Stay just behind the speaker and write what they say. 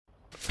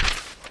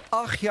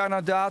8 jaar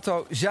na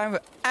dato zijn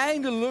we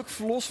eindelijk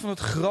verlost van het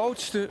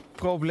grootste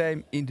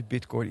probleem in de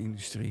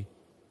Bitcoin-industrie.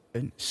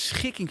 Een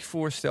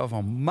schikkingsvoorstel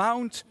van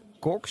Mt.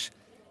 GOX,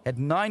 het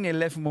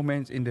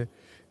 9/11-moment in de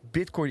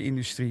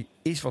Bitcoin-industrie,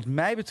 is wat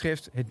mij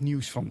betreft het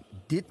nieuws van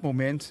dit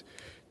moment.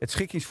 Het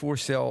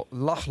schikkingsvoorstel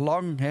lag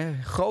lang,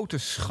 grote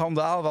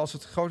schandaal was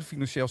het, grote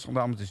financieel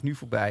schandaal, maar het is nu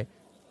voorbij.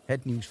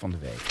 Het nieuws van de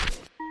week.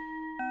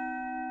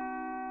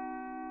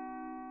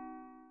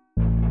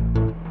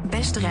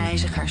 Beste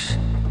reizigers,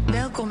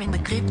 welkom in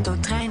de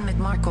CRYPTOTREIN met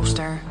Mark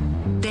Koster.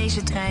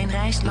 Deze trein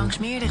reist langs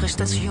meerdere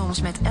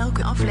stations met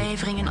elke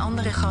aflevering een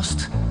andere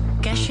gast.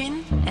 Cash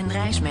in en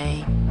reis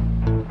mee.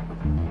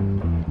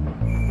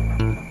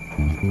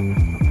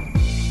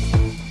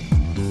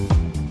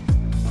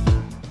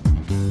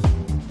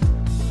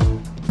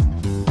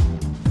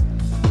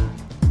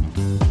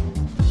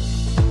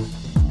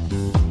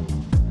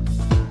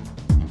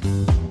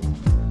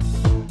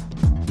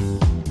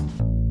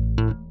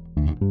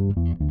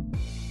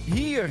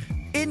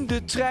 In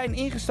de trein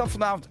ingestapt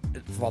vanavond,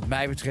 wat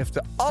mij betreft,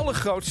 de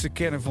allergrootste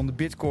kenner van de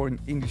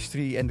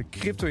Bitcoin-industrie en de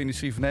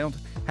crypto-industrie van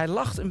Nederland. Hij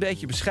lacht een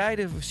beetje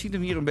bescheiden, we zien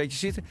hem hier een beetje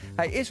zitten.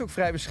 Hij is ook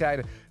vrij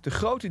bescheiden. De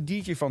grote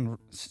DJ van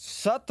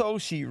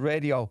Satoshi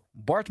Radio,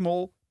 Bart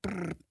MOL.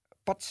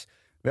 Pats,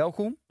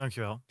 welkom.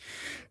 Dankjewel.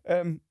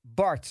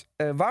 Bart,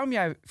 waarom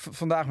jij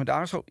vandaag met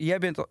aangesloten? Jij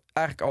bent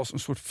eigenlijk als een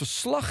soort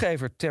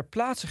verslaggever ter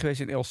plaatse geweest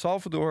in El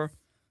Salvador.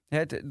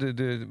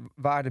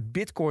 Waar de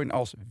bitcoin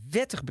als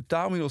wettig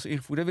betaalmiddel is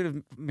ingevoerd. Daar willen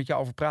we met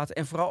jou over praten.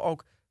 En vooral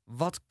ook,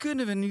 wat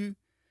kunnen we nu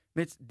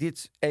met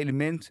dit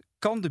element?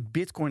 Kan de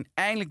bitcoin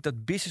eindelijk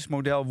dat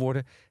businessmodel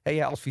worden?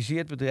 Jij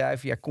adviseert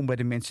bedrijven, jij komt bij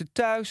de mensen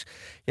thuis.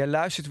 Jij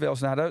luistert wel eens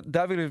naar.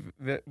 Daar willen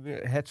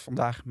we het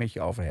vandaag met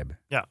je over hebben.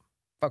 Ja,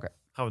 Oké.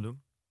 Gaan we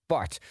doen.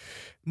 Bart,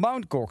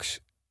 Mt. GOX.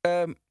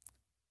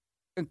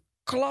 Een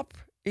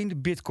klap in de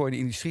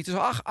Bitcoin-industrie. Het is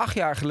al 8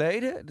 jaar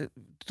geleden.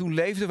 Toen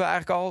leefden we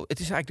eigenlijk al. Het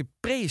is eigenlijk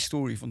de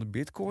prehistorie van de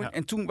Bitcoin. Ja.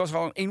 En toen was er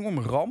al een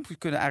enorme ramp. We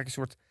kunnen eigenlijk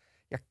een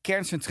soort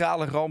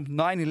kerncentrale ramp. 9/11.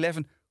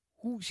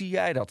 Hoe zie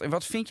jij dat? En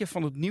wat vind je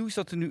van het nieuws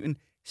dat er nu een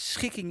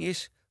schikking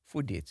is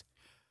voor dit?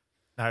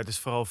 Nou, het is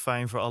vooral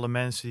fijn voor alle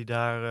mensen die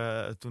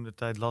daar toen de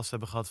tijd last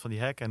hebben gehad van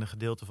die hack en een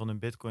gedeelte van hun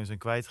Bitcoin zijn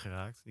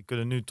kwijtgeraakt. Die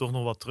kunnen nu toch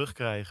nog wat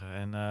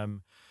terugkrijgen.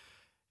 En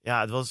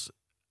het was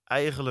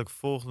eigenlijk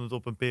volgend het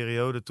op een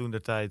periode toen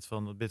de tijd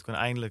van dat Bitcoin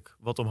eindelijk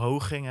wat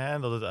omhoog ging. Hè?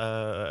 Dat het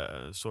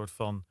een soort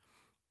van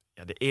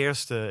de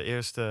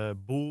eerste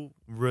bull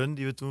run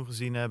die we toen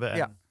gezien hebben.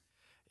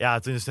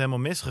 En toen is het helemaal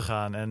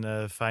misgegaan.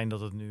 En fijn dat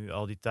het nu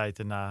al die tijd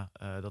daarna,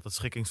 dat het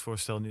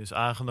schikkingsvoorstel nu is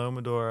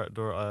aangenomen door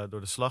de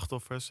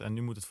slachtoffers. En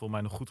nu moet het volgens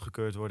mij nog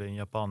goedgekeurd worden in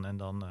Japan. En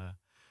dan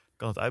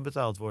kan het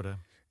uitbetaald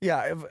worden.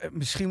 Ja,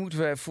 misschien moeten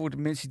we voor de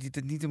mensen die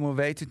het niet helemaal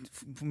weten,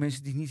 voor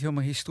mensen die niet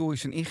helemaal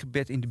historisch zijn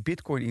ingebed in de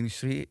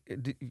Bitcoin-industrie.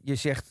 Je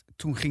zegt,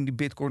 toen ging de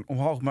Bitcoin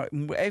omhoog, maar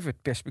moet even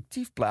het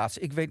perspectief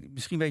plaatsen.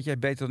 Misschien weet jij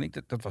beter dan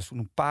ik, dat was toen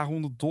een paar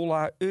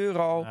 $100,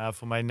 euro. Ja,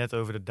 voor mij net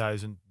over de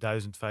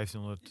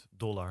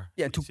 $1.500.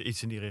 Ja,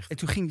 iets in die richting. En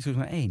toen ging hij terug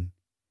naar 1.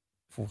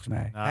 Volgens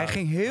mij. Nou, hij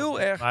ging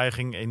heel erg. Maar hij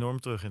ging enorm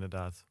terug,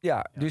 inderdaad.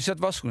 Ja, dus dat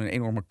was toen een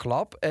enorme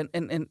klap.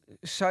 En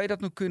zou je dat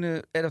nog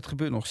kunnen? En dat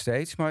gebeurt nog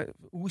steeds. Maar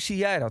hoe zie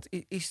jij dat?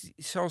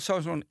 Zou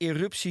zo'n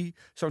eruptie,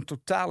 zo'n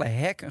totale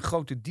hack, een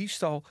grote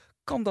diefstal,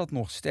 kan dat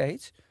nog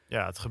steeds?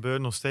 Ja, het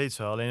gebeurt nog steeds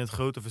wel. Alleen het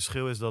grote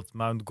verschil is dat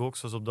Mt.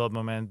 GOX was op dat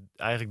moment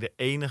eigenlijk de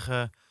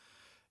enige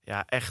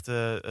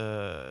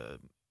echte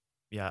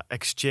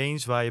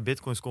exchange waar je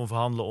bitcoins kon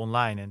verhandelen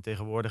online. En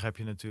tegenwoordig heb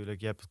je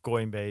natuurlijk, je hebt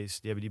Coinbase,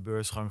 die hebben die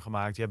beursgang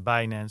gemaakt. Je hebt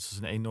Binance, dat is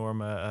een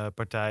enorme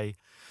partij.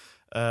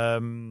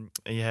 En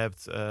je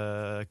hebt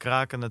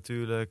Kraken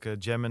natuurlijk,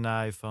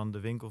 Gemini van de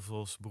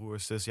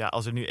Winkelvoss-broers. Dus ja,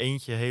 als er nu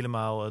eentje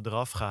helemaal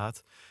eraf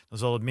gaat, dan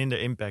zal het minder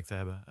impact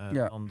hebben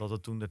dan dat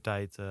het toen de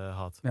tijd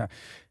had. Ja.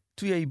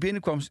 Toen jij hier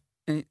binnenkwam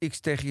en ik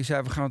tegen je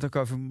zei, we gaan het ook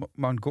over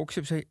Mt. GOX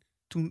hebben,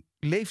 toen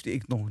leefde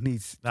ik nog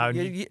niet. Nou,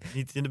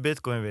 niet in de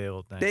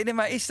Bitcoin-wereld. Nee,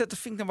 maar dat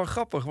vind ik dan wel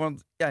grappig.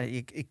 Want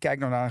ik kijk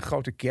nou naar een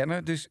grote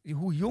kenner. Dus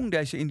hoe jong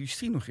deze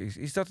industrie nog is.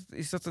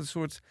 Is dat een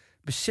soort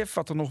besef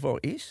wat er nog wel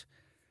is?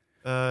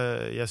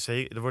 Ja,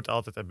 zeker. Er wordt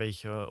altijd een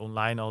beetje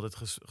online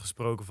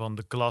gesproken van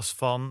de klas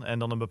van en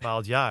dan een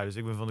bepaald jaar. Dus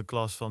ik ben van de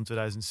klas van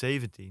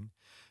 2017.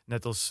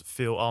 Net als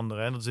veel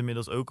anderen. En dat is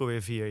inmiddels ook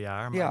alweer 4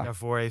 jaar. Maar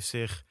daarvoor heeft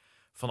zich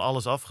van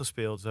alles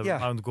afgespeeld. We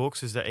hebben Mt.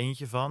 GOX is er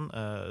eentje van.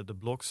 De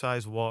Block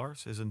Size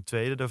Wars is een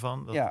tweede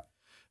daarvan. Dat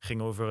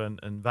ging over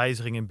een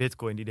wijziging in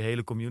Bitcoin die de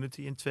hele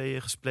community in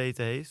tweeën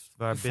gespleten heeft.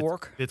 Waar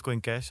Bitcoin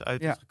Cash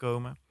uit is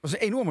gekomen. Dat was een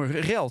enorme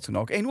rel toen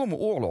ook. Enorme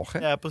oorlog, hè?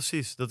 Ja,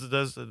 precies. Dat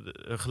is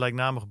een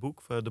gelijknamig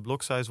boek, de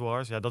Block Size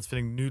Wars. Ja, dat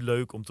vind ik nu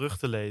leuk om terug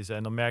te lezen.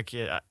 En dan merk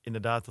je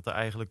inderdaad dat er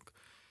eigenlijk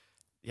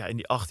in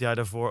die 8 jaar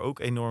daarvoor ook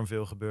enorm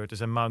veel gebeurd is.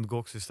 En Mt.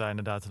 GOX is daar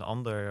inderdaad een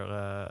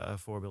ander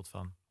voorbeeld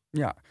van.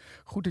 Ja,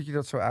 goed dat je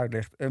dat zo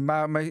uitlegt.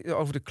 Maar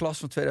over de klas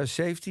van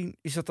 2017,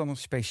 is dat dan een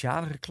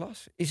specialere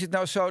klas? Is het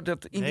nou zo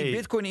dat in die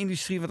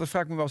Bitcoin-industrie, want dat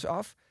vraag ik me wel eens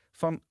af,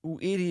 van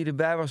hoe eerder je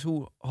erbij was,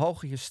 hoe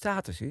hoger je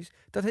status is.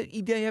 Dat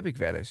idee heb ik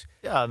wel eens.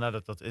 Ja,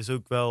 nou dat is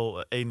ook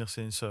wel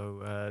enigszins zo.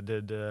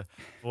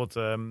 Bijvoorbeeld,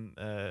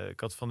 ik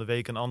had van de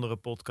week een andere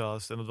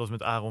podcast en dat was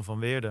met Aaron van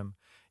Weerdem.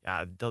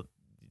 Ja,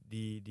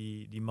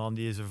 die man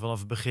die is er vanaf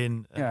het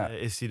begin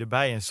is hij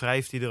erbij en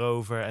schrijft hij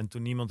erover. En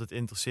toen niemand het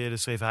interesseerde,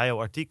 schreef hij al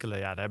artikelen.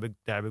 Ja, daar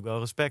heb ik wel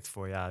respect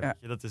voor. Ja, weet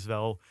je, dat is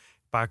wel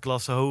een paar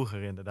klassen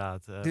hoger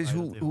inderdaad. Dus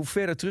hoe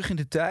verder terug in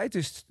de tijd,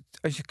 dus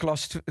als je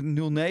klas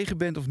 09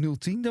 bent of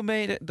 010, dan ben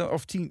je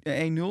of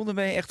 10-1-0, dan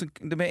ben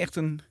je echt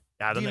een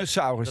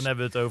dinosaurus. Dan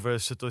hebben we het over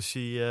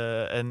Satoshi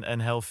en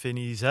Hal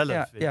Finney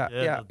zelf.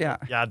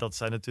 Dat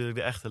zijn natuurlijk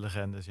de echte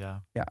legendes,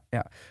 ja.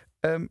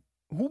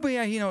 Hoe ben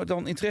jij hier nou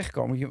dan in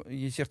terechtgekomen?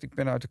 Je zegt, ik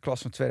ben uit de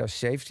klas van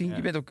 2017. Ja.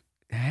 Je bent ook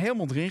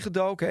helemaal erin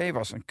gedoken. Hè? Je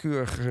was een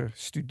keurige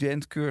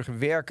student, keurige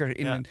werker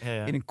in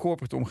een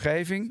corporate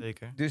omgeving.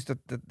 Zeker. Dus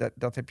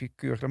dat heb je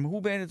keurig gedaan. Maar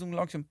hoe ben je er toen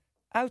langzaam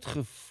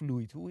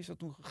uitgevloeid? Hoe is dat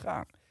toen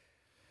gegaan?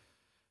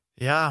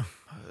 Ja,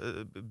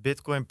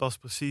 Bitcoin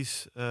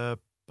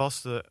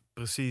paste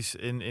precies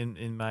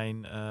in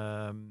mijn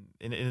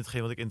in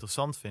hetgeen wat ik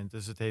interessant vind.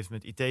 Dus het heeft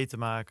met IT te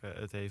maken,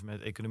 het heeft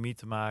met economie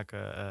te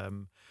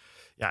maken.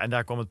 En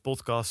daar kwam het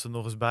podcasten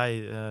nog eens bij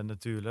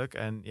natuurlijk.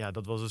 En ja,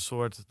 dat was een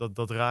soort,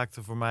 dat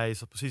raakte voor mij,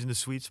 zat precies in de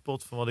sweet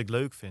spot van wat ik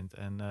leuk vind.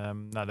 En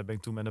daar ben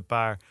ik toen met een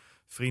paar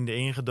vrienden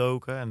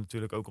ingedoken. En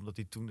natuurlijk ook omdat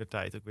die toen de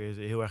tijd ook weer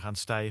heel erg aan het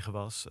stijgen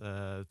was.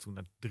 Toen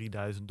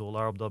naar $3.000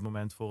 op dat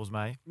moment volgens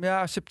mij.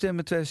 Ja,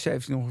 september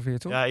 2017 ongeveer,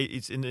 toch? Ja,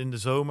 iets in de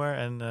zomer.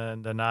 En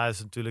daarna is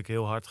het natuurlijk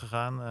heel hard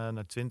gegaan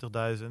naar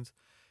 20.000.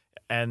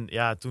 En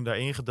ja, toen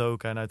daarin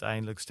gedoken en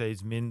uiteindelijk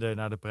steeds minder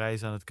naar de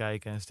prijs aan het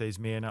kijken en steeds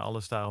meer naar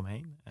alles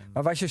daaromheen.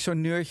 Maar was je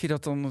zo'n nerdje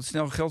dat dan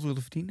snel geld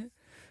wilde verdienen?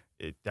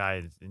 Ja,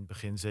 in het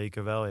begin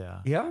zeker wel, ja.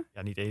 Ja?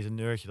 Ja, niet eens een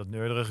nerdje. Dat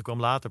nerderige kwam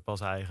later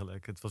pas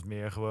eigenlijk. Het was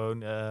meer gewoon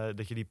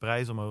dat je die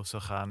prijs omhoog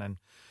zou gaan. En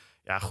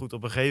ja, goed,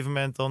 op een gegeven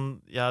moment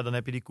dan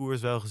heb je die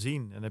koers wel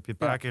gezien. En heb je een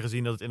paar keer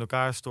gezien dat het in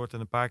elkaar stort en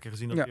een paar keer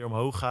gezien dat het weer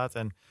omhoog gaat.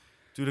 En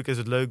natuurlijk is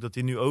het leuk dat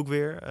hij nu ook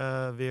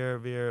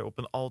weer op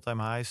een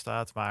all-time high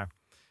staat, maar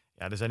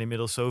ja, er zijn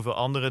inmiddels zoveel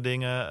andere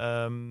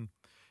dingen.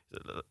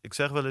 Ik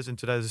zeg wel eens, in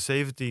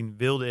 2017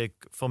 wilde ik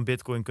van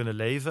Bitcoin kunnen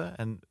leven.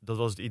 En dat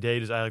was het idee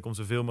dus eigenlijk om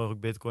zoveel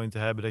mogelijk Bitcoin te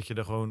hebben, dat je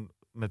er gewoon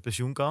met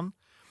pensioen kan.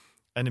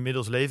 En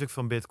inmiddels leef ik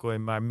van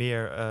Bitcoin, maar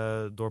meer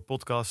door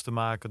podcasts te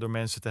maken, door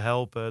mensen te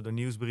helpen, door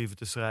nieuwsbrieven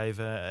te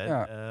schrijven.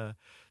 En,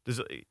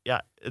 dus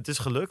ja, het is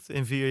gelukt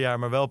in 4 jaar,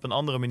 maar wel op een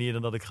andere manier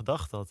dan dat ik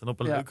gedacht had. En op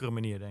een leukere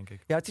manier, denk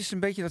ik. Ja, het is een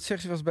beetje, dat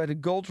zeggen ze wel eens bij de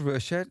Gold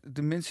Rush. Hè?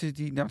 De mensen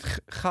die naar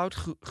het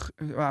goud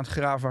aan het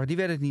graven waren, die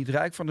werden het niet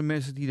rijk van. De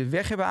mensen die de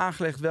weg hebben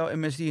aangelegd wel. En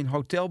mensen die een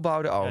hotel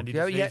bouwden ook.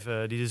 Ja,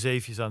 die de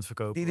zeefjes aan het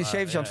verkopen. Die de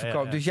zeefjes aan het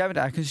verkopen. Dus jij bent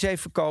eigenlijk een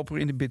zeefverkoper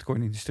in de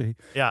Bitcoin-industrie.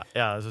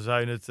 Ja, zo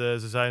zou je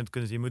het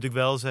kunnen zien. Moet ik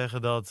wel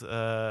zeggen dat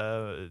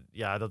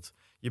dat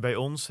je bij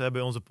ons,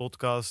 bij onze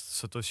podcast,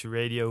 Satoshi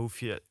Radio,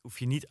 hoef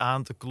je niet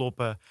aan te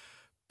kloppen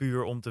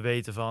puur om te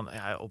weten van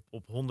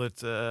op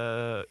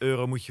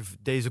 €100 moet je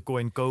deze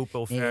coin kopen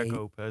of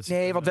verkopen.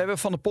 Nee, want we hebben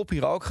Van de Pop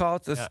hier ook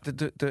gehad. We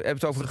hebben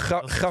het over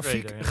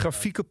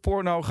grafieke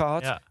porno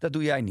gehad. Ja. Dat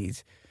doe jij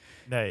niet.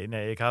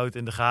 Nee, ik hou het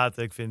in de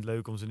gaten. Ik vind het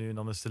leuk om ze nu en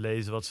dan eens te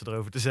lezen wat ze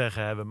erover te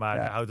zeggen hebben. Maar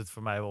daar houdt het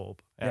voor mij wel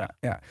op.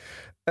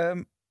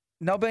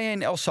 Nou ben je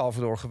in El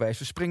Salvador geweest.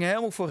 We springen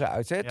helemaal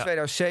vooruit. Hè?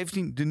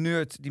 2017, de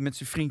nerd die met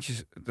zijn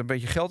vriendjes een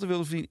beetje geld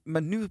wilde verdienen.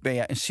 Maar nu ben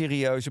je een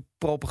serieuze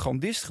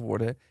propagandist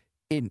geworden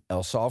in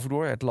El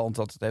Salvador. Het land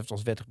dat het heeft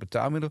als wettig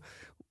betaalmiddel.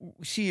 Hoe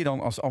zie je dan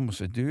als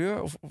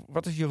ambassadeur? Of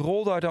wat is je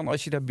rol daar dan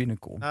als je daar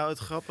binnenkomt? Nou, het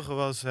grappige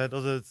was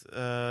dat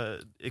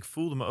ik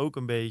voelde me ook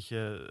een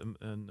beetje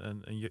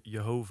een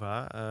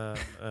Jehovah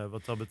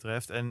wat dat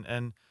betreft.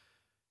 En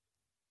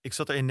ik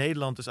zat er in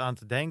Nederland dus aan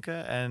te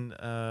denken. En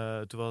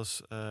toen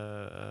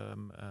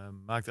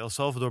maakte El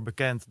Salvador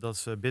bekend dat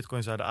ze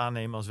Bitcoin zouden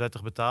aannemen als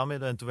wettig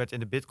betaalmiddel. En toen werd in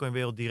de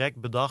Bitcoinwereld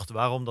direct bedacht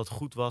waarom dat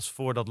goed was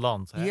voor dat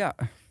land. Hè? Ja.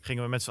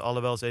 Gingen we met z'n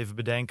allen wel eens even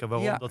bedenken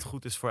waarom dat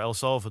goed is voor El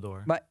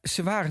Salvador. Maar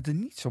ze waren er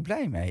niet zo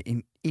blij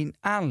mee. In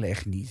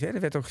aanleg niet. Hè? Er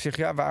werd ook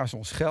gezegd, waar is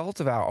ons geld?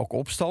 Er waren ook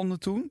opstanden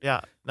toen.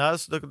 Ja, nou,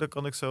 daar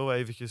kan ik zo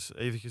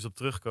eventjes op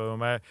terugkomen.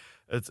 Maar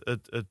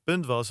het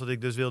punt was dat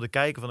ik dus wilde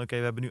kijken van we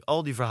hebben nu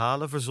al die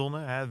verhalen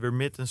verzonnen. Hè?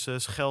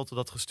 Remittances, geld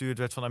dat gestuurd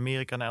werd van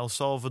Amerika naar El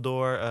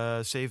Salvador.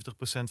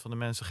 70% van de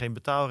mensen geen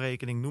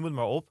betaalrekening, noem het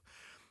maar op.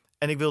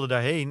 En ik wilde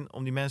daarheen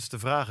om die mensen te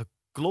vragen,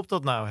 klopt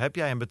dat nou? Heb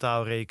jij een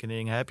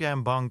betaalrekening? Heb jij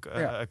een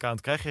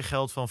bankaccount? Krijg je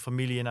geld van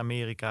familie in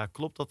Amerika?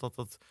 Klopt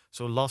dat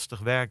zo lastig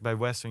werkt bij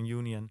Western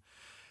Union?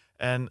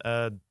 En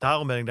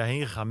daarom ben ik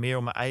daarheen gegaan. Meer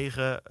om mijn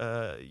eigen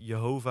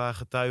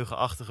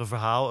Jehovah-getuigen-achtige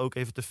verhaal ook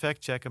even te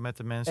factchecken met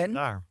de mensen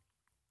daar.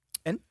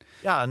 En?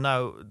 Ja,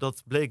 nou,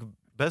 dat bleek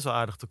best wel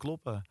aardig te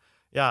kloppen.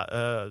 Ja,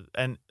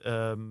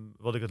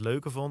 wat ik het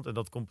leuke vond, en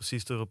dat komt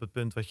precies terug op het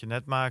punt wat je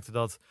net maakte,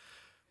 dat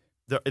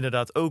er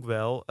inderdaad ook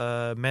wel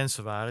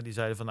mensen waren die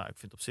zeiden van, ik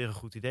vind het op zich een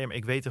goed idee, maar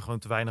ik weet er gewoon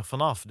te weinig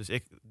vanaf. Dus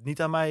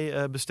niet aan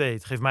mij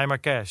besteed. Geef mij maar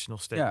cash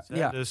nog steeds.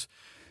 Ja. Dus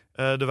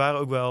Er waren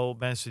ook wel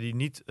mensen die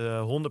niet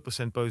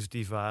 100%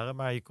 positief waren.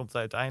 Maar je komt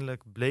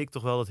uiteindelijk, bleek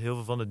toch wel dat heel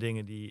veel van de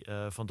dingen die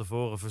van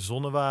tevoren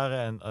verzonnen waren.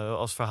 En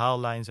als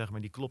verhaallijn, zeg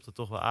maar, die klopte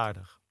toch wel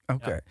aardig.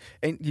 Oké. Ja.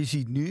 En je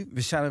ziet nu,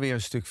 we zijn er weer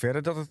een stuk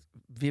verder, dat het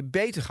weer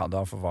beter gaat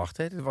dan verwacht.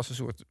 Hè? Het was een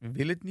soort, we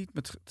willen het niet,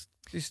 maar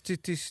het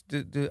is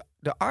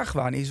de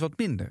argwaan is wat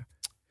minder.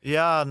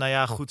 Ja, nou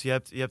ja, goed.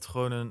 Je hebt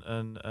gewoon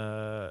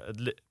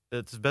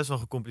het is best wel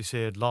een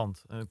gecompliceerd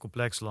land. Een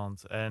complex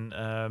land. En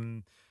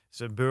er is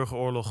een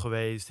burgeroorlog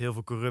geweest. Heel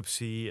veel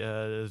corruptie.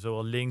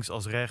 Zowel links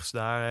als rechts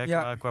daar. Hè,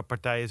 Ja. qua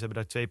partijen. Ze hebben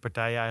daar 2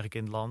 partijen eigenlijk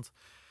in het land.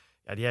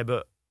 Ja, die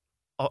hebben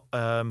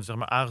zeg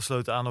maar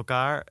aangesloten aan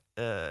elkaar.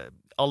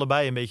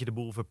 Allebei een beetje de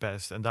boel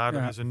verpest. En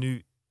daardoor is er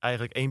nu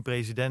eigenlijk 1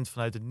 president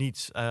vanuit het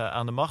niets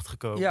aan de macht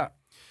gekomen. Ja.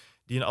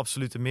 Die een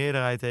absolute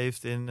meerderheid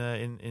heeft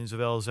in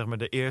zowel zeg maar,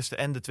 de Eerste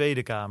en de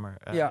Tweede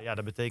Kamer. Ja,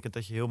 dat betekent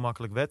dat je heel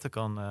makkelijk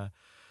wetten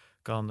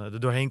er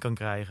doorheen kan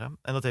krijgen.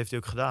 En dat heeft hij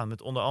ook gedaan,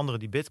 met onder andere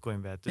die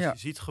Bitcoin-wet. Dus je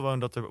ziet gewoon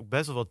dat er ook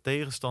best wel wat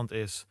tegenstand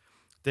is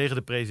tegen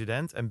de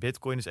president. En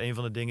Bitcoin is een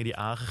van de dingen die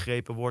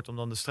aangegrepen wordt om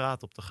dan de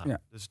straat op te gaan.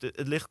 Ja. Dus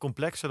het ligt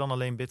complexer dan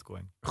alleen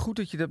Bitcoin. Goed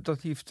dat je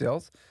dat hier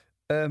vertelt.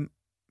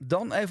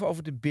 Dan even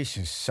over de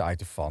business side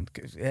ervan.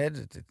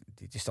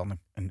 Dit is dan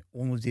een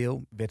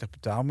onderdeel, wettig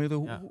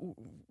betaalmiddel. Ja.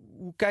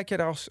 Hoe kijk je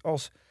daar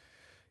als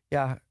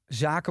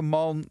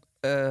zakenman,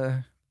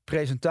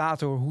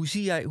 presentator? Hoe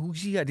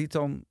zie jij dit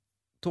dan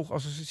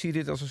toch? Zie je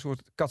dit als een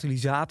soort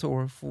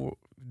katalysator voor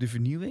de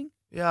vernieuwing?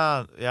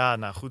 Ja,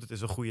 nou goed, het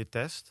is een goede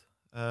test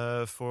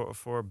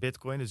voor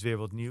Bitcoin. Dat is weer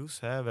wat nieuws.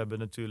 Hè. We hebben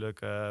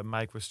natuurlijk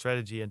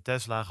MicroStrategy en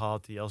Tesla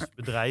gehad die als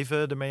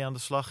bedrijven ermee aan de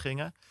slag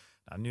gingen.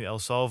 Nou, nu El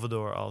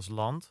Salvador als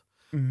land.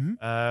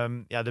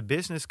 Mm-hmm. De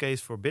business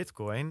case voor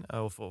Bitcoin,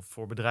 of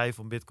voor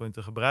bedrijven om Bitcoin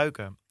te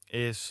gebruiken,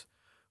 is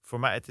voor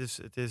mij het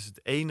is het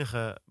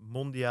enige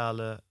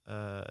mondiale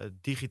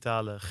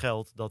digitale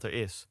geld dat er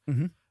is.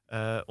 Mm-hmm.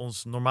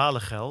 Ons normale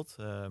geld,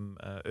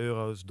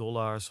 euro's,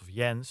 dollars of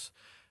yens,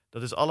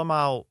 dat is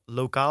allemaal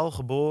lokaal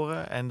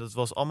geboren en dat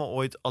was allemaal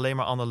ooit alleen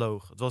maar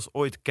analoog. Het was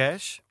ooit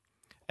cash.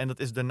 En dat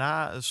is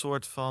daarna een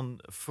soort van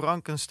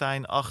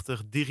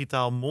Frankenstein-achtig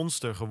digitaal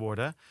monster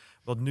geworden.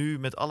 Wat nu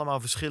met allemaal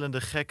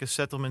verschillende gekke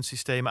settlement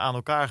systemen aan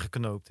elkaar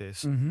geknoopt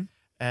is. Mm-hmm.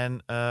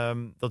 En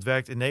dat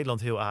werkt in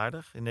Nederland heel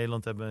aardig. In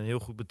Nederland hebben we een heel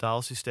goed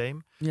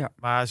betaalsysteem. Ja.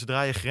 Maar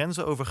zodra je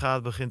grenzen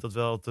overgaat, begint dat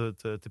wel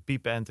te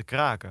piepen en te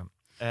kraken.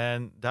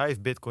 En daar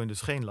heeft Bitcoin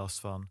dus geen last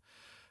van.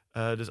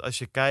 Dus als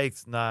je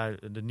kijkt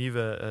naar de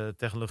nieuwe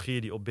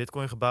technologieën die op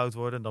Bitcoin gebouwd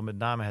worden, dan met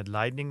name het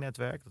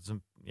Lightning-netwerk. Dat is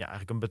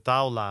eigenlijk een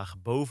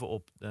betaallaag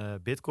bovenop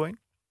Bitcoin.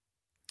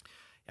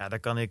 Ja, daar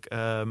kan ik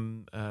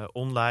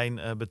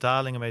online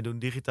betalingen mee doen,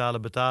 digitale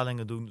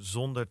betalingen doen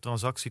zonder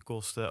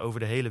transactiekosten over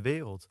de hele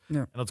wereld. Ja.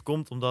 En dat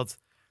komt omdat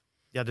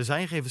er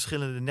zijn geen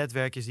verschillende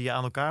netwerkjes die je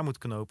aan elkaar moet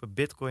knopen.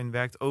 Bitcoin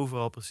werkt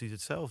overal precies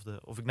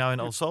hetzelfde. Of ik nou in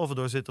El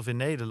Salvador zit of in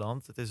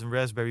Nederland, het is een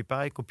Raspberry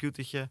Pi,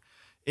 computertje,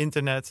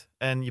 internet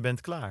en je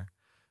bent klaar.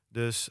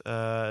 Dus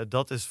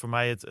dat is voor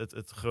mij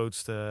het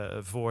grootste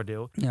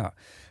voordeel. Ja,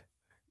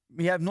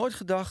 maar jij hebt nooit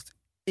gedacht,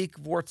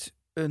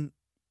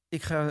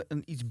 ik ga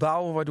iets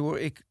bouwen waardoor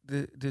ik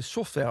de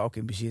software ook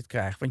in bezit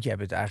krijg. Want jij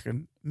bent eigenlijk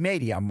een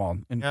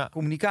mediaman, een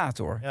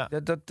communicator. Ja.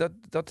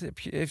 Dat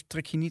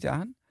trek je niet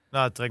aan?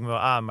 Nou, het trekt me wel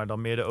aan, maar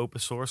dan meer de open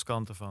source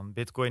kant ervan.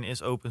 Bitcoin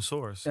is open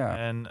source. Ja.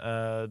 En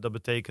dat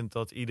betekent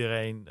dat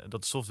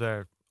dat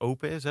software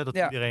open is. Hè, dat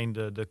iedereen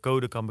de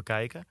code kan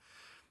bekijken.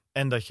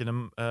 En dat je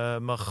hem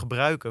mag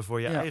gebruiken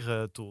voor je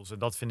eigen tools. En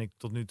dat vind ik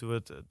tot nu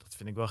toe dat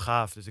vind ik wel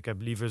gaaf. Dus ik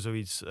heb liever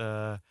zoiets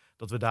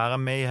dat we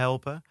daaraan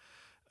meehelpen.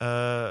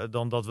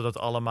 Dan dat we dat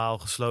allemaal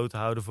gesloten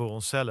houden voor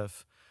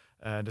onszelf.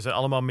 Er zijn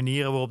allemaal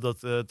manieren waarop dat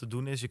te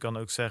doen is. Je kan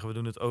ook zeggen, we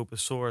doen het open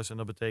source. En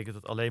dat betekent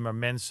dat alleen maar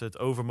mensen het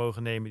over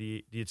mogen nemen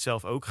die het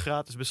zelf ook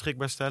gratis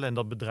beschikbaar stellen. En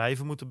dat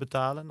bedrijven moeten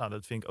betalen. Nou,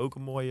 dat vind ik ook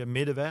een mooie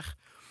middenweg.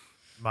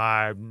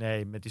 Maar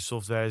nee, met die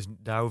software,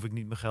 daar hoef ik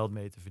niet mijn geld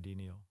mee te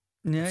verdienen, joh.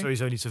 Nee.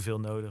 Sowieso niet zoveel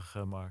nodig,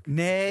 Mark.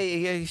 Nee,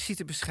 je ziet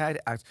er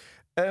bescheiden uit.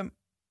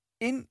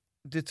 In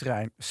de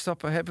trein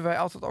stappen hebben wij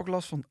altijd ook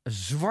last van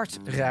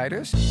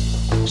zwartrijders.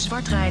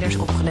 Zwartrijders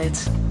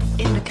opgelet.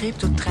 In de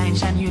cryptotrein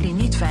zijn jullie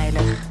niet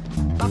veilig.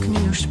 Pak nu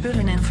uw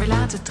spullen en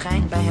verlaat de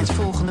trein bij het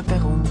volgende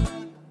perron.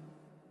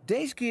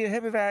 Deze keer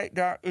hebben wij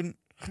daar een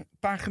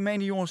paar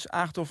gemene jongens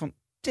aangetroffen van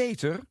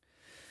TETHER.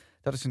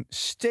 Dat is een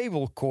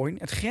stablecoin.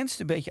 Het grenst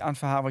een beetje aan het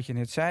verhaal wat je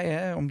net zei,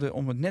 hè,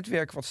 om het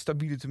netwerk wat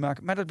stabieler te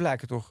maken. Maar dat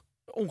blijken toch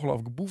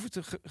ongelooflijke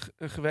boeven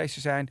geweest te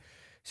zijn.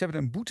 Ze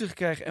hebben een boete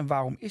gekregen. En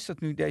waarom is dat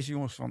nu? Deze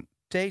jongens van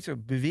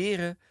TETHER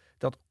beweren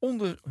dat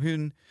onder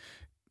hun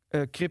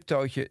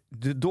cryptootje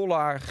de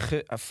dollar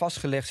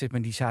vastgelegd zit.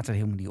 Maar die zaten er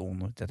helemaal niet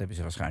onder. Dat hebben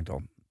ze waarschijnlijk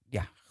dan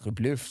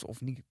gebluft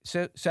of niet.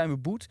 Ze zijn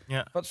beboet.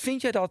 Ja. Wat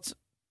vind jij dat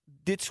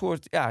dit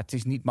soort... Ja, het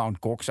is niet Mount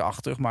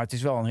Gox-achtig, maar het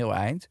is wel een heel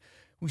eind.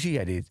 Hoe zie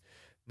jij dit?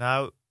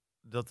 Nou,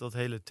 dat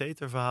hele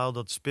TETHER-verhaal,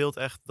 dat speelt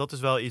echt... Dat is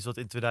wel iets wat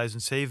in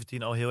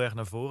 2017 al heel erg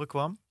naar voren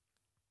kwam.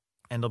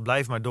 En dat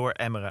blijft maar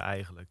dooremmeren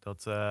eigenlijk.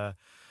 Het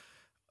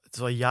is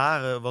al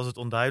jaren was het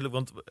onduidelijk.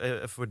 Want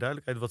voor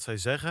duidelijkheid wat zij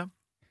zeggen...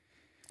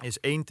 is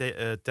 1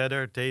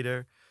 tether,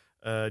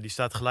 die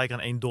staat gelijk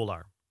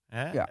aan $1.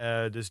 Hè?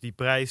 Ja. Dus die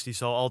prijs die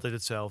zal altijd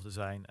hetzelfde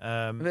zijn.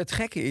 Het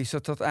gekke is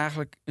dat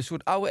eigenlijk een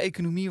soort oude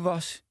economie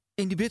was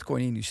in de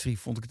Bitcoin-industrie,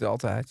 vond ik het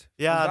altijd.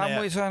 Ja,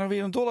 waarom zou je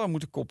nou weer $1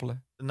 moeten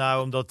koppelen?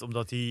 Nou,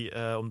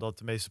 omdat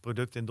de meeste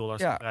producten in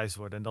dollars geprijsd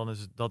worden. En dan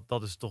is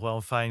dat is toch wel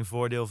een fijn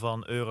voordeel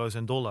van euro's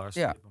en dollars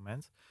op dit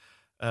moment.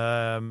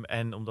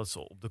 En omdat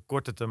ze op de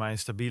korte termijn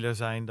stabieler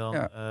zijn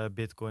dan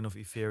Bitcoin of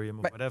Ethereum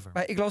of whatever.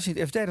 Maar ik las in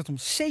het FD dat het om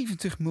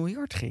 70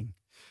 miljard ging.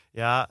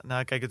 Ja,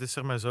 nou kijk, het is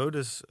zeg maar zo.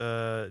 Dus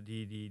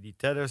die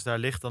tethers, daar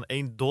ligt dan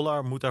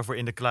 $1 moet daarvoor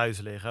in de kluis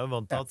liggen.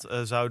 Want dat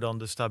zou dan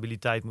de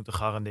stabiliteit moeten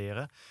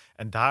garanderen.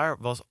 En daar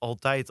was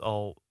altijd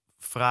al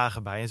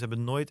vragen bij. En ze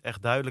hebben nooit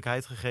echt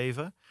duidelijkheid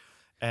gegeven.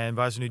 En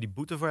waar ze nu die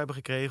boete voor hebben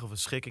gekregen, of een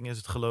schikking is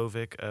het geloof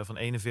ik, van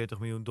 $41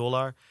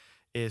 miljoen,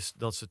 is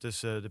dat ze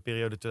tussen de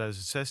periode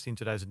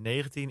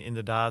 2016-2019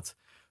 inderdaad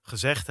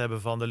gezegd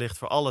hebben van er ligt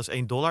voor alles $1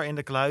 in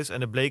de kluis.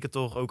 En er bleken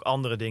toch ook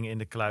andere dingen in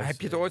de kluis.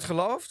 Heb je het ooit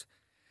geloofd?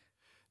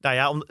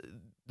 Nou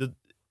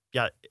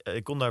ja,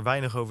 ik kon daar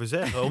weinig over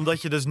zeggen.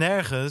 Omdat je dus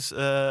nergens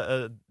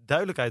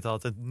duidelijkheid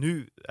had. En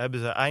nu hebben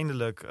ze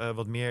eindelijk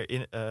wat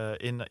meer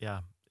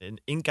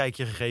een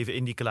inkijkje gegeven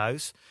in die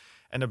kluis.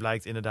 En er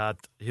blijkt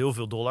inderdaad heel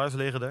veel dollars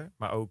liggen er.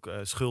 Maar ook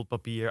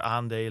schuldpapier,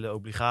 aandelen,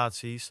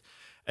 obligaties.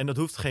 En dat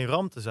hoeft geen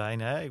ramp te zijn.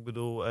 Hè? Ik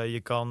bedoel,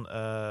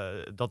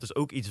 dat is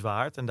ook iets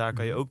waard. En daar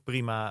kan je ook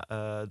prima,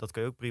 dat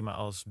kan je ook prima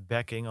als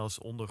backing, als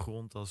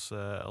ondergrond,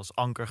 als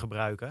anker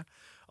gebruiken.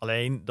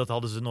 Alleen, dat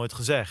hadden ze nooit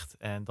gezegd.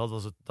 En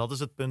dat is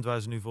het punt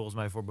waar ze nu volgens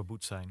mij voor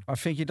beboet zijn. Maar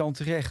vind je dan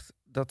terecht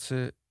dat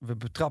we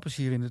betrappen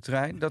ze hier in de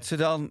trein, dat ze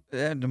dan,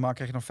 normaal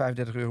krijg je dan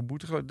 €35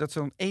 boete, dat ze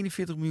dan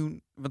 41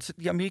 miljoen, want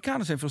die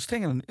Amerikanen zijn veel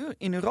strenger dan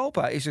in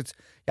Europa is het,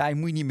 je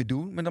moet je niet meer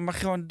doen, maar dan mag je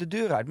gewoon de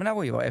deur uit. Maar nou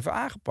word je wel even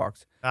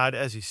aangepakt. Nou,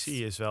 de SEC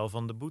is wel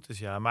van de boetes,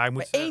 ja. Maar ik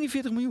moet maar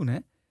 41 miljoen, hè?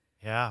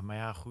 Ja, maar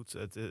ja, goed.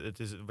 Het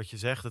is wat je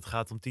zegt, het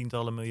gaat om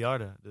tientallen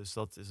miljarden. Dus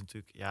dat is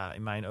natuurlijk,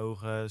 in mijn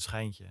ogen een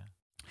schijntje.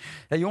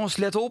 Ja, jongens,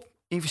 let op.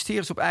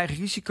 Investeren is op eigen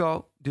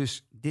risico.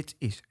 Dus dit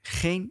is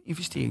geen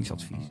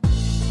investeringsadvies.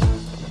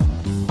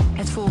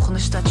 Het volgende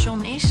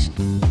station is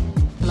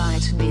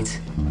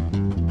Lightbit.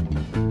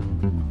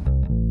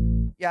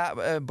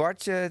 Ja,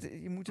 Bart,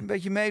 je moet een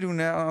beetje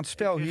meedoen aan het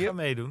spel hier. Ik ga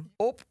meedoen.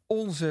 Op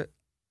onze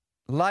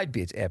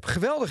Lightbit-app.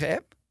 Geweldige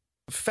app.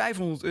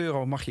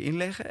 €500 mag je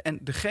inleggen. En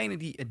degene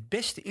die het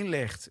beste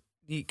inlegt,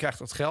 die krijgt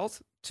dat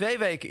geld. 2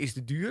 weken is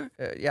de duur.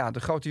 De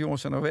grote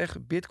jongens zijn al weg.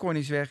 Bitcoin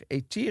is weg.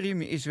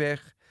 Ethereum is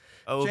weg.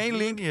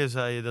 Chainlink,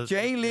 zei je dat.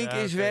 Chainlink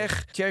is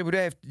weg. Thierry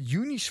Baudet heeft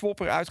Uniswap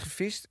eruit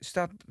gevist.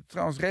 Staat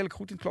trouwens redelijk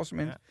goed in het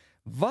klassement. Ja.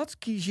 Wat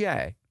kies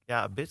jij?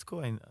 Ja,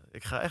 Bitcoin.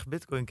 Ik ga echt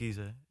Bitcoin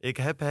kiezen. Ik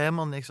heb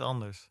helemaal niks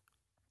anders.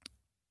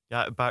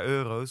 Ja, een paar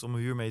euro's om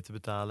een huur mee te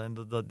betalen.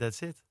 En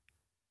that's it.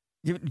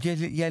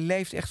 Jij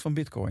leeft echt van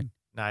Bitcoin?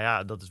 Nou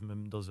ja, dat is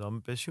wel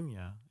mijn pensioen,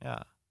 ja.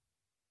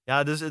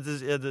 Ja, dus het is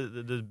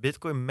de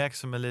Bitcoin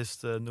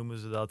maximalist noemen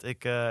ze dat.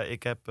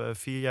 Ik heb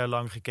 4 jaar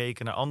lang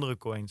gekeken naar andere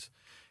coins.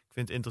 Ik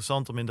vind het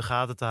interessant om in de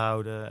gaten te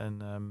houden.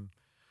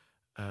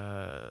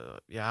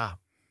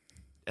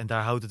 En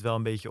daar houdt het wel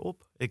een beetje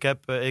op. Ik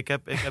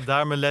heb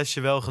daar mijn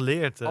lesje wel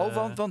geleerd.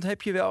 Want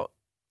heb je wel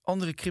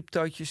andere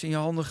cryptootjes in je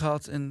handen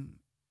gehad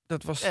en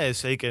dat was... Ja,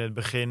 zeker in het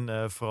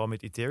begin vooral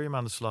met Ethereum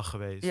aan de slag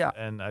geweest. Ja.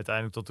 En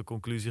uiteindelijk tot de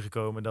conclusie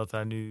gekomen dat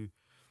daar nu,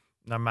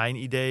 naar mijn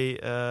idee,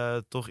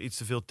 toch iets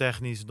te veel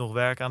technisch nog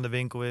werk aan de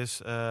winkel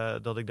is.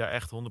 Dat ik daar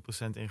echt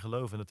 100% in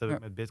geloof. En dat heb ik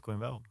met Bitcoin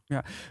wel.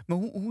 Ja, maar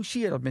hoe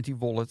zie je dat met die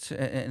wallets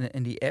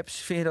en die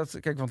apps? Vind je dat,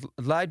 kijk, want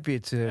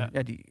Lightbit,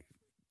 die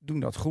doen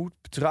dat goed.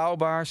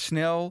 Betrouwbaar,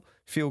 snel,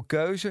 veel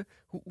keuze.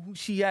 Hoe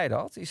zie jij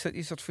dat?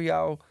 Is dat voor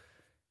jou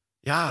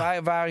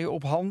waar je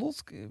op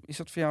handelt? Is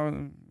dat voor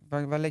jou,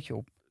 waar let je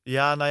op?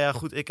 Ja, nou ja,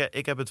 goed.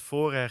 Ik heb het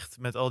voorrecht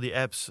met al die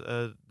apps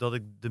dat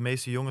ik de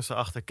meeste jongens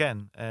erachter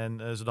ken.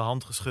 En ze de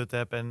hand geschud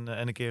heb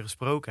en een keer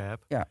gesproken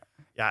heb.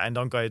 Ja, en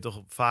dan kan je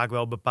toch vaak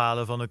wel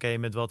bepalen van oké,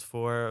 met wat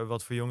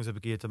voor jongens heb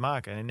ik hier te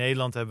maken. En in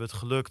Nederland hebben we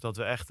het geluk dat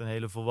we echt een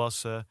hele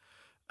volwassen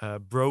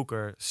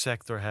broker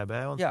sector hebben.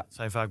 Hè? Want het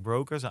zijn vaak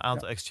brokers, een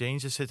aantal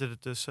exchanges zitten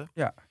ertussen.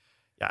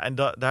 Ja, en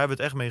daar hebben we het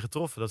echt mee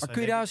getroffen. Maar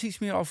kun je daar eens iets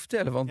meer over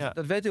vertellen? Want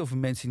dat weten heel veel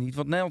mensen niet.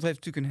 Want Nederland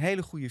heeft natuurlijk een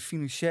hele goede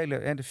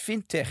financiële... de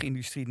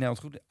fintech-industrie in Nederland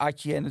goed.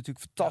 Atje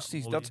natuurlijk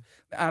fantastisch.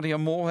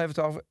 Adriaan Mol heeft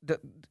het over.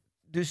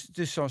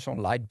 Dus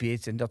zo'n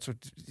Lightbit en dat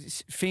soort...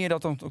 Vind je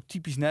dat dan ook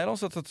typisch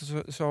Nederlands? Dat het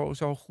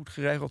zo goed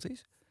geregeld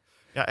is?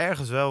 Ja,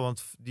 ergens wel.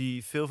 Want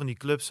veel van die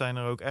clubs zijn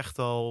er ook echt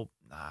al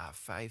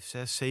 5,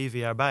 6, 7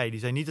 jaar bij. Die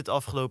zijn niet het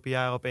afgelopen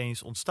jaar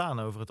opeens ontstaan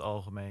over het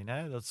algemeen.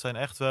 Hè? Dat zijn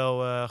echt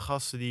wel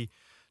gasten die...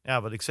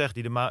 Ja, wat ik zeg,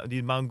 die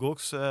de Mount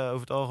GOX over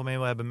het algemeen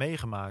wel hebben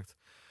meegemaakt.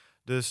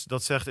 Dus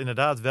dat zegt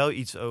inderdaad wel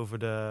iets over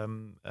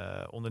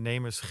de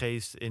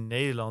ondernemersgeest in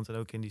Nederland en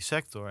ook in die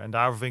sector. En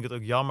daarvoor vind ik het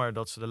ook jammer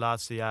dat ze de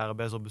laatste jaren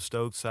best wel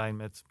bestookt zijn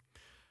met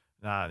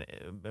een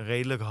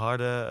redelijk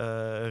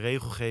harde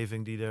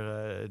regelgeving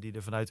die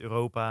er vanuit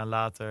Europa en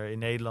later in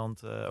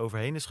Nederland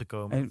overheen is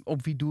gekomen. En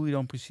op wie doe je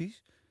dan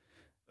precies?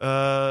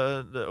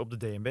 Op de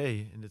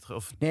DNB.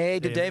 Nee,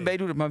 de DNB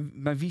doet het.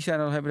 Maar wie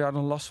hebben daar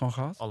dan last van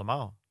gehad?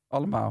 Allemaal.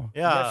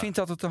 Ja. Jij vindt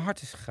dat het te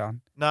hard is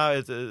gegaan? Nou,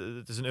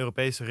 het is een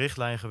Europese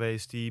richtlijn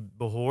geweest die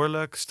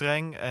behoorlijk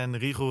streng en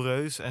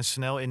rigoureus en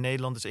snel in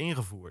Nederland is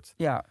ingevoerd.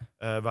 Ja.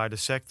 Waar de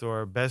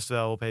sector best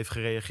wel op heeft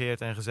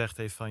gereageerd en gezegd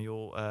heeft van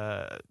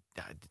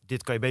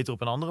dit kan je beter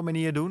op een andere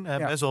manier doen. Ja.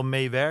 Best wel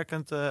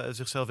meewerkend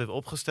zichzelf heeft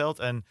opgesteld.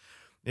 En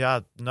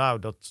ja, nou,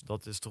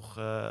 dat is toch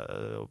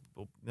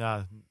op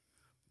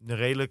een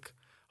redelijk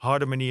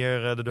harde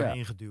manier er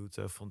doorheen geduwd,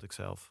 vond ik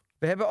zelf.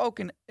 We hebben ook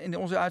in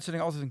onze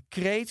uitzending altijd een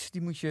kreet.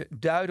 Die moet je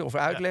duiden of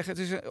uitleggen.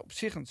 Het is op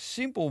zich een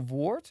simpel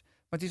woord,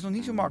 maar het is nog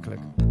niet zo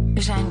makkelijk.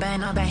 We zijn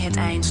bijna bij het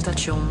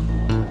eindstation.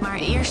 Maar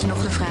eerst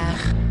nog de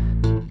vraag.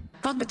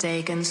 Wat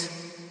betekent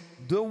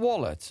De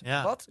wallet.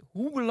 Ja.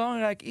 Hoe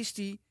belangrijk is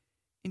die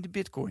in de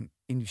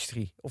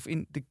Bitcoin-industrie of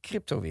in de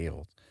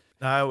cryptowereld?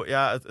 Nou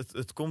ja,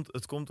 het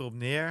komt erop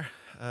neer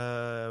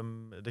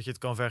dat je het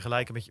kan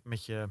vergelijken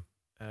met je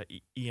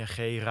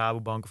ING,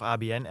 Rabobank of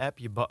ABN-app,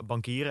 je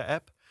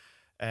bankieren-app.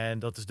 En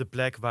dat is de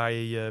plek waar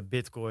je je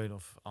bitcoin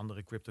of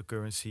andere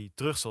cryptocurrency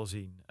terug zal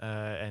zien.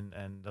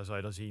 En daar zal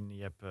je dan zien,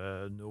 je hebt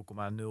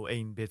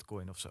 0,01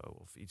 bitcoin of zo,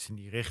 of iets in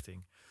die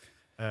richting.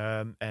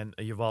 En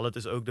je wallet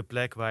is ook de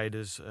plek waar je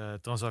dus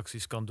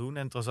transacties kan doen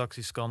en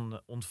transacties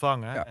kan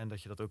ontvangen. Ja. En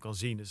dat je dat ook kan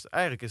zien. Dus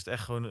eigenlijk is het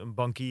echt gewoon een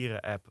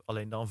bankieren-app,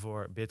 alleen dan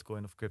voor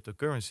bitcoin of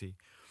cryptocurrency.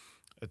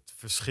 Het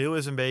verschil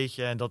is een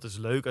beetje, en dat is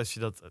leuk als je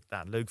dat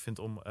leuk vindt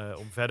om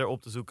verder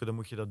op te zoeken, dan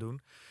moet je dat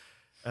doen.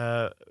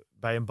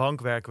 Bij een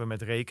bank werken we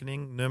met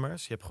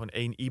rekeningnummers. Je hebt gewoon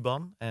 1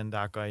 IBAN en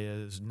daar kan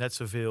je net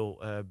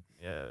zoveel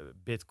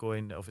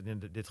bitcoin, of in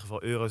dit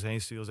geval euro's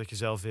heen sturen als dat je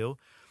zelf wil.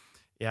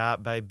 Ja,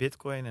 bij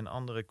bitcoin en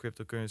andere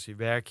cryptocurrency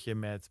werk je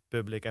met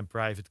public en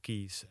private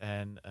keys.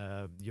 En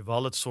je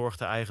wallet zorgt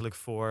er eigenlijk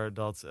voor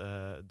dat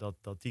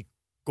die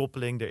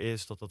koppeling er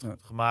is, dat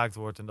goed gemaakt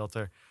wordt en dat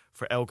er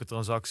voor elke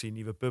transactie een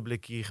nieuwe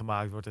public key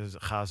gemaakt wordt en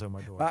ga zo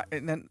maar door. Maar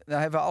dan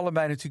hebben we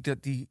allebei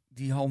natuurlijk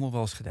die handel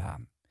wel eens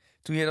gedaan.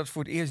 Toen jij dat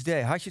voor het eerst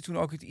deed, had je toen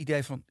ook het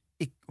idee van,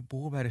 ik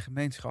behoor bij de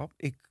gemeenschap,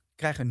 ik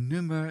krijg een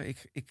nummer,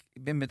 ik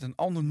ben met een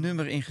ander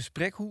nummer in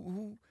gesprek.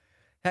 Hoe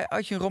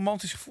had je een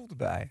romantisch gevoel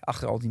erbij,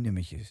 achter al die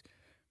nummertjes?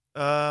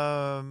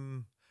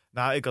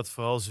 Nou, ik had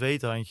vooral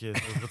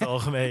zweethandjes over het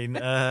algemeen.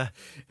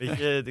 Weet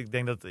je, ik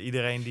denk dat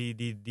iedereen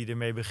die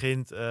ermee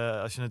begint,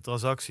 als je een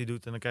transactie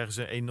doet en dan krijgen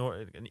ze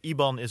een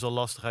IBAN is al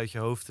lastig uit je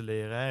hoofd te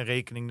leren. Hè? Een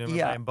rekeningnummer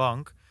bij een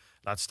bank.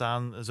 Laat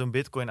staan zo'n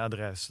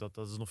Bitcoin-adres. Dat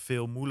is nog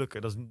veel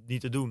moeilijker. Dat is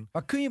niet te doen.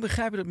 Maar kun je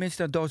begrijpen dat mensen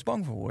daar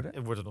doodsbang voor worden?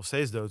 Ik word er nog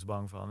steeds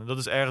doodsbang van. En dat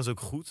is ergens ook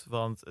goed.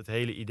 Want het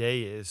hele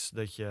idee is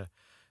dat je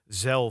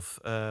zelf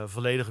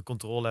volledige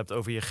controle hebt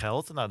over je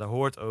geld. Nou, daar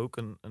hoort ook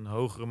een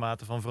hogere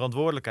mate van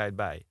verantwoordelijkheid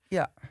bij.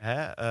 Ja.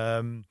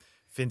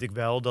 Vind ik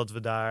wel dat we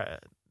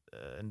daar,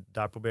 en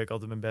daar probeer ik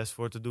altijd mijn best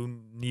voor te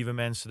doen, nieuwe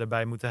mensen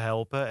daarbij moeten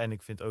helpen. En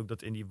ik vind ook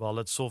dat in die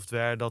wallet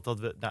software,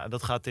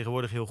 dat gaat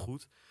tegenwoordig heel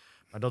goed.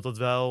 Maar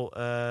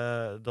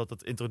dat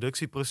het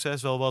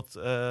introductieproces wel wat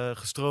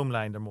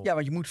gestroomlijnder moet. Ja,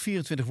 want je moet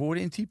 24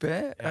 woorden intypen.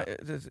 Hè? Ja.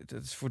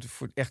 Dat is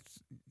voor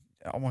echt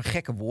allemaal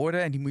gekke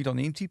woorden. En die moet je dan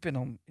intypen en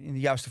dan in de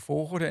juiste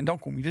volgorde. En dan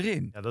kom je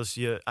erin. Ja, dat is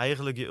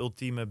eigenlijk je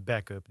ultieme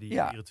backup, die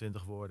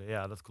 24 woorden.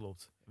 Ja, dat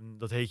klopt.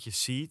 Dat heet je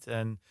seed.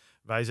 En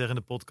wij zeggen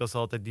in de podcast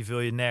altijd, die vul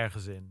je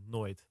nergens in.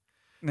 Nooit.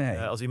 Nee.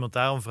 Als iemand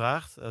daarom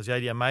vraagt, als jij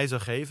die aan mij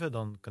zou geven,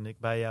 dan kan ik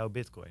bij jou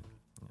bitcoin.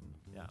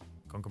 Ja,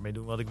 kan ik ermee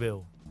doen wat ik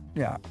wil.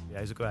 Ja.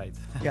 Jij ze kwijt.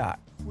 Ja,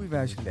 goede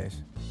wijze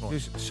les. Mooi.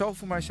 Dus zo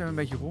voor mij zijn we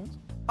een beetje rond.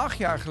 8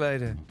 jaar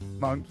geleden,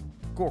 Mount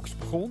GOX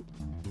begon.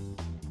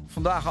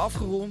 Vandaag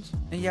afgerond.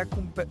 En jij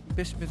komt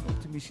best met een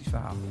optimistisch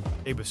verhaal.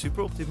 Ik ben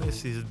super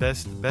optimistisch. Het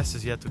beste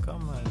is yet to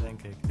come,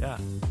 denk ik. Ja.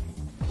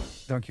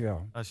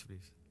 Dankjewel.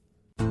 Alsjeblieft.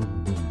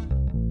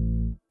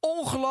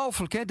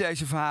 Ongelooflijk hè,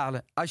 deze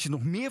verhalen. Als je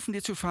nog meer van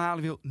dit soort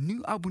verhalen wil, nu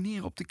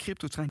abonneren op de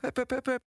CryptoTrein. Hup, hup, hup, hup.